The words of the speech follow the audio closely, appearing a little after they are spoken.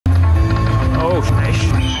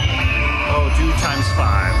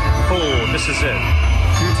this is it. 2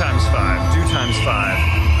 times 5. 2 times 5.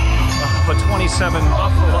 Oh, a 27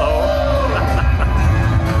 Buffalo.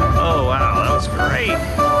 Oh, wow. That was great.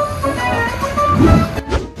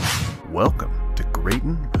 Welcome to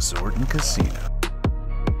Graton Resort and Casino.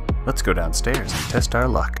 Let's go downstairs and test our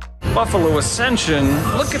luck. Buffalo Ascension.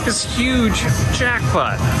 Look at this huge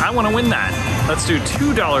jackpot. I want to win that. Let's do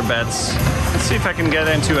 $2 bets. Let's see if I can get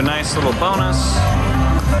into a nice little bonus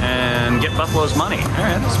and get Buffalo's money. All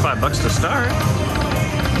right, that's $5 to start.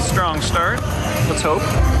 Strong start. Let's hope.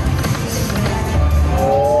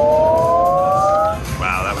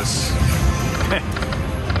 Wow, that was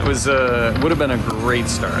that was would have been a great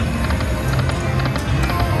start.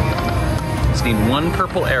 Just need one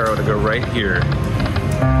purple arrow to go right here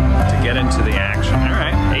to get into the action. All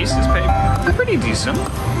right, aces pay pretty decent,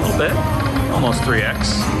 a little bit, almost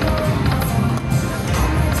 3x.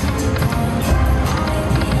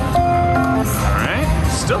 All right,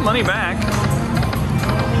 still money back.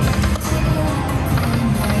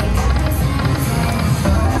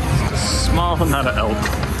 Small amount of elk.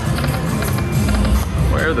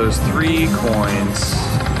 Where are those 3 coins?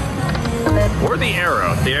 Or the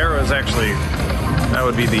arrow. The arrow is actually, that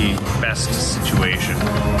would be the best situation. I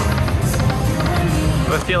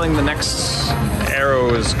have a feeling the next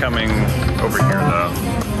arrow is coming over here, though.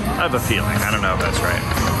 I have a feeling. I don't know if that's right.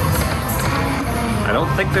 I don't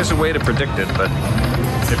think there's a way to predict it, but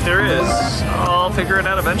if there is, I'll figure it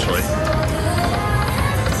out eventually.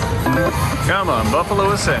 Come on,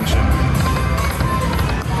 Buffalo Ascension.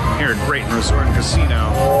 Here at Graton Resort and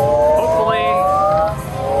Casino. Hopefully,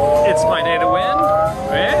 it's my day to win.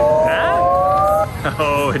 Eh? Huh?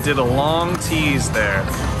 Oh, it did a long tease there.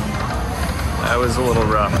 That was a little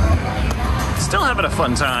rough. Still having a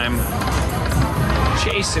fun time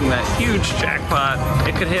chasing that huge jackpot.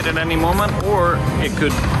 It could hit at any moment, or it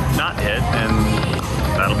could not hit, and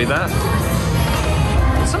that'll be that.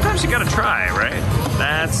 But sometimes you gotta try, right?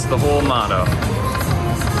 That's the whole motto.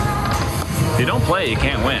 If you don't play, you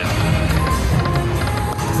can't win.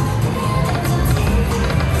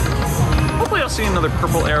 Hopefully I'll see another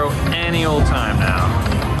purple arrow any old time now.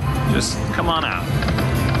 Just come on out.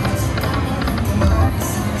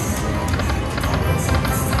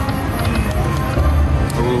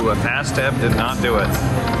 Ooh, a pass tab did not do it.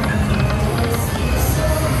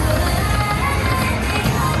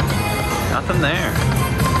 Nothing there.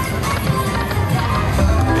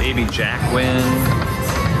 Baby jack win.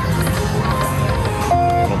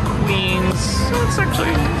 Queens. It's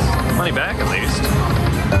actually money back at least.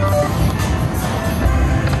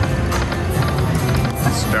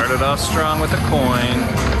 Started off strong with a coin.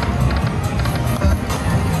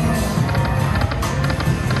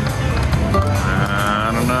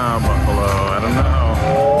 I don't know, Buffalo. I don't know.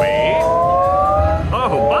 Wait.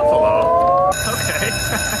 Oh, Buffalo. Okay.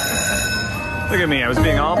 Look at me. I was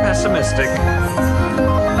being all pessimistic.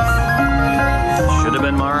 Should have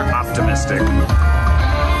been more optimistic.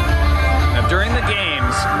 During the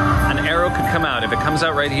games, an arrow could come out. If it comes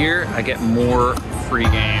out right here, I get more free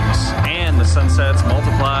games. And the sunsets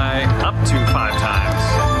multiply up to 5 times.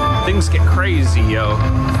 Things get crazy, yo.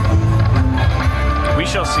 We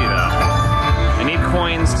shall see, though. I need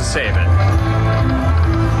coins to save it.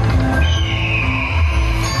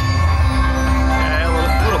 Yeah, a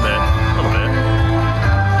little bit.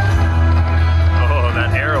 Oh,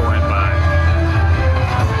 that arrow went by.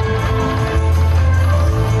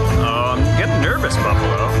 Getting nervous,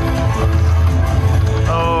 Buffalo.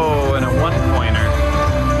 Oh, and a 1-pointer.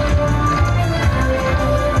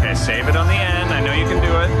 Okay, save it on the end. I know you can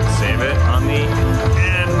do it. Save it on the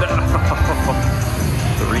end. Oh,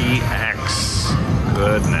 3x.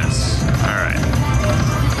 Goodness. All right.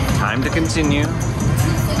 Time to continue.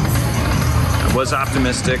 I was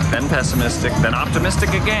optimistic, then pessimistic, then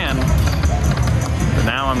optimistic again. But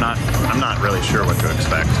now I'm not really sure what to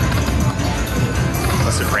expect.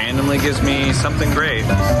 Unless it randomly gives me something great. 50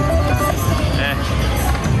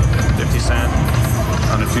 cents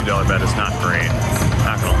on a $2 bet is not great.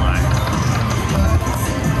 Not gonna lie.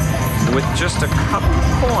 With just a couple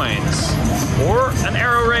coins, or an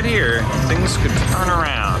arrow right here, things could turn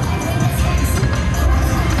around.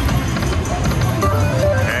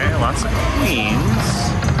 Okay, lots of queens.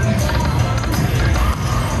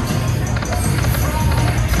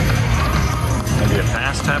 Maybe a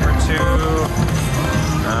fast tap or 2.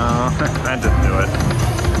 No, that didn't do it.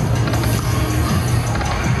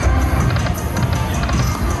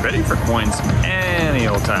 Ready for coins any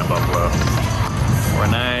old time, Buffalo. Or a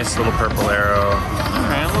nice little purple arrow.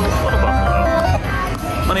 Alright, a little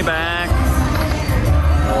Buffalo. Money back.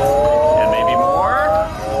 And maybe more.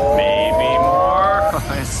 Maybe more.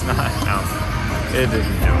 It's not. No, it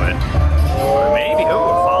didn't do it.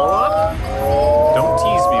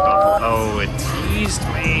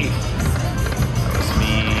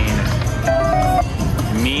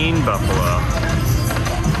 in, Buffalo.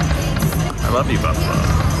 I love you, Buffalo.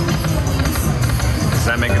 Does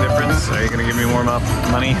that make a difference? Are you gonna give me more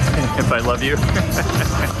money if I love you?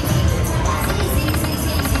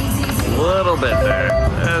 A little bit there.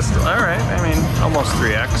 All right, I mean, almost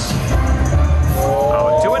 3x.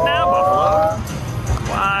 Oh, do it now, Buffalo.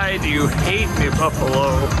 Why do you hate me,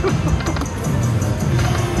 Buffalo?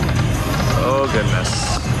 Oh,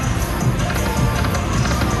 goodness.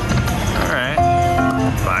 All right.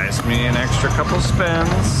 Buys me an extra couple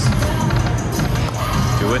spins.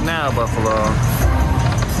 Do it now, Buffalo.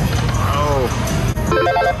 Oh.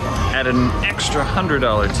 Add an extra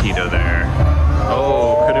 $100 Tito there.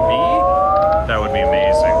 Oh, could it be? That would be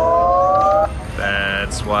amazing.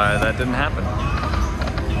 That's why that didn't happen.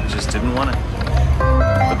 I just didn't want it.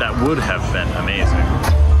 But that would have been amazing.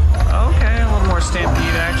 Okay, a little more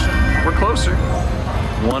stampede action. We're closer.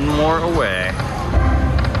 One more away.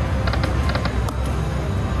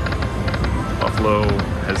 Buffalo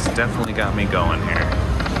has definitely got me going here.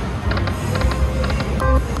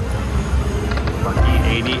 Lucky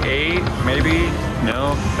 88, maybe?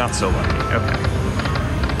 No, not so lucky. Okay.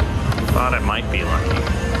 Thought it might be lucky.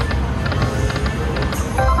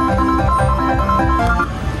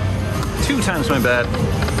 2 times my bet.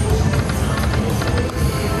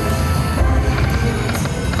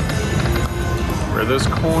 Were those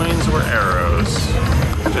coins or arrows?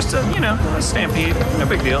 Just a, you know, a stampede, no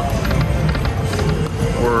big deal.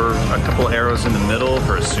 Or a couple arrows in the middle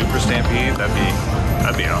for a super stampede, that'd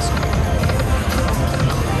be awesome.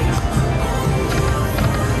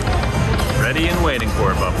 Ready and waiting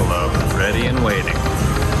for it, Buffalo. Ready and waiting.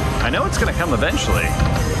 I know it's gonna come eventually.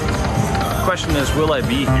 The question is, will I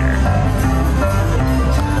be here?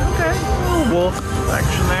 Okay, a little wolf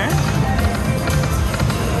action there.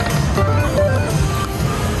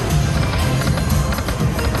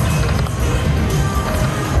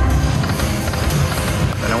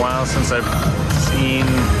 Been a while since I've seen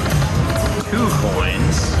 2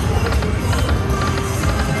 coins.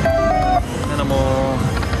 Minimal.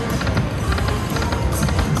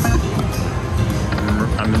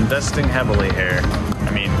 I'm investing heavily here. I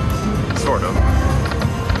mean, sort of.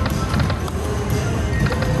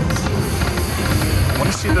 I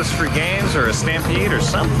want to see those free games or a stampede or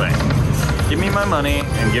something. Give me my money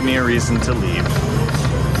and give me a reason to leave.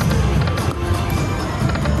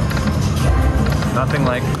 Nothing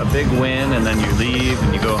like a big win and then you leave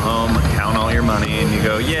and you go home and count all your money and you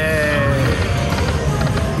go, yay!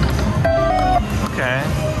 Okay,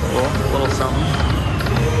 cool, a little something.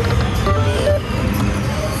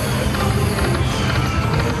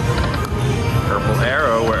 Purple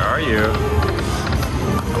arrow, where are you?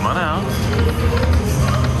 Come on out.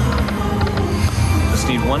 Just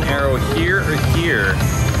need one arrow here or here.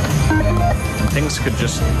 And things could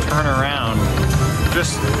just turn around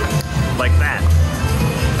just like that.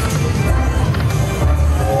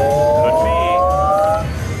 Could be,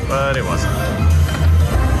 but it wasn't.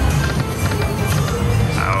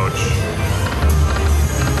 Ouch.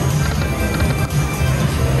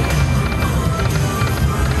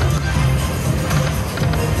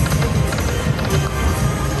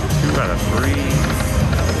 Out of 3.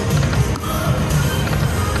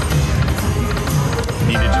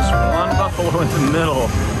 Needed just one Buffalo in the middle.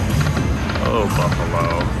 Oh, Buffalo.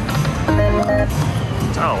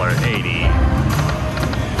 $1.80.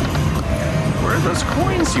 Where are those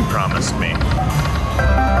coins you promised me?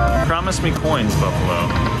 You promised me coins, Buffalo.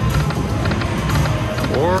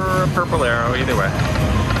 Or a purple arrow, either way.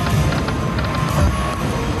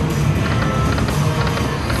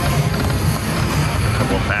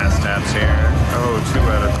 Fast taps here. Oh, 2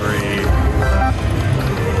 out of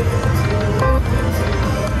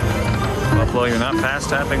 3. Buffalo, you're not fast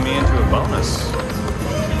tapping me into a bonus.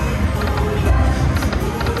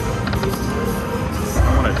 I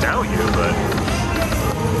don't want to doubt you, but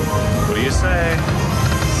what do you say?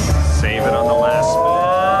 Save it on the last spin.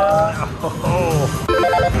 Oh.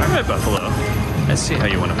 All right, Buffalo. I see how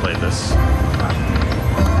you want to play this.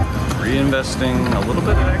 Reinvesting a little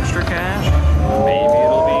bit of extra cash. Maybe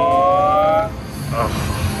it'll be... Oh.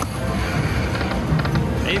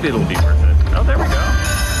 Maybe it'll be worth it. Oh, there we go.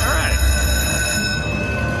 All right.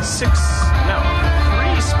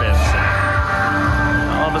 3 spins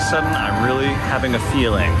there. All of a sudden, I'm really having a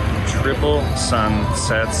feeling. Triple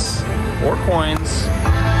sunsets or coins.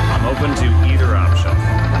 I'm open to either option.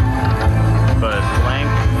 But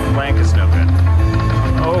blank is no good.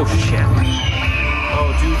 Oh, shit.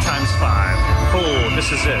 Oh, do times 5. Oh,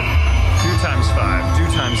 this is it. Do times 5. Do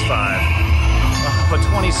times 5. Oh, but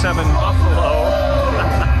 27 Buffalo.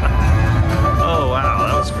 Oh, wow.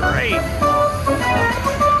 That was great.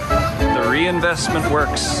 The Reinvestment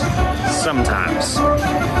works sometimes.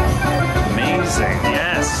 Amazing,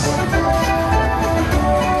 yes.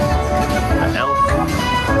 The elk,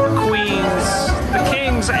 the queens, the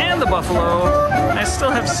kings, and the buffalo. I still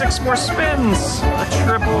have 6 more spins. A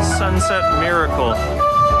triple sunset miracle.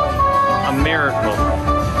 A miracle.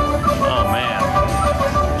 Oh man.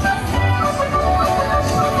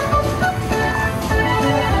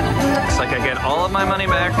 Looks like I get all of my money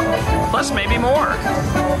back, plus maybe more.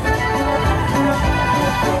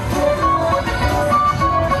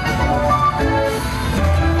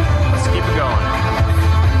 Let's keep it going.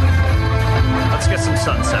 Let's get some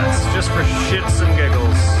sunsets, just for shits and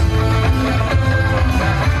giggles.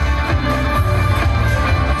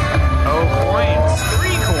 Oh, coins.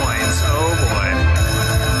 3 coins. Oh, boy.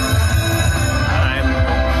 I'm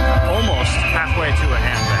almost halfway to a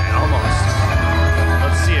hand bag. Almost.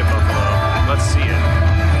 Let's see it, Buffalo. Let's see it.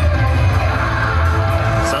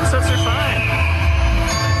 Sunsets are fine.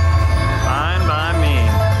 Fine by me.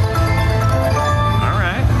 All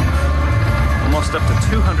right. Almost up to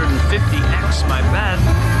 250x my bet.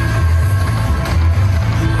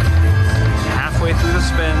 Halfway through the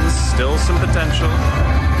spins, still some potential.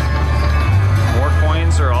 More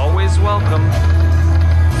coins are always welcome.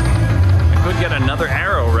 I could get another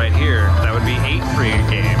arrow right here. That would be 8 free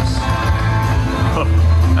games. Oh,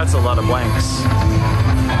 that's a lot of blanks.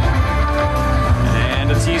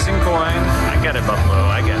 And a teasing coin. I get it, Buffalo.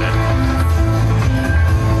 I get it.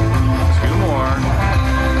 2 more.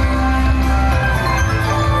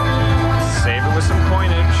 Save it with some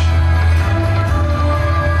coinage.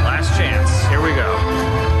 Last chance. Here we go.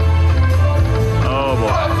 Oh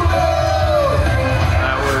boy.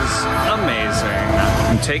 Amazing.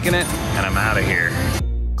 I'm taking it, and I'm out of here.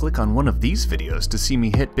 Click on one of these videos to see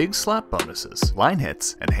me hit big slot bonuses, line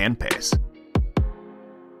hits, and hand pays.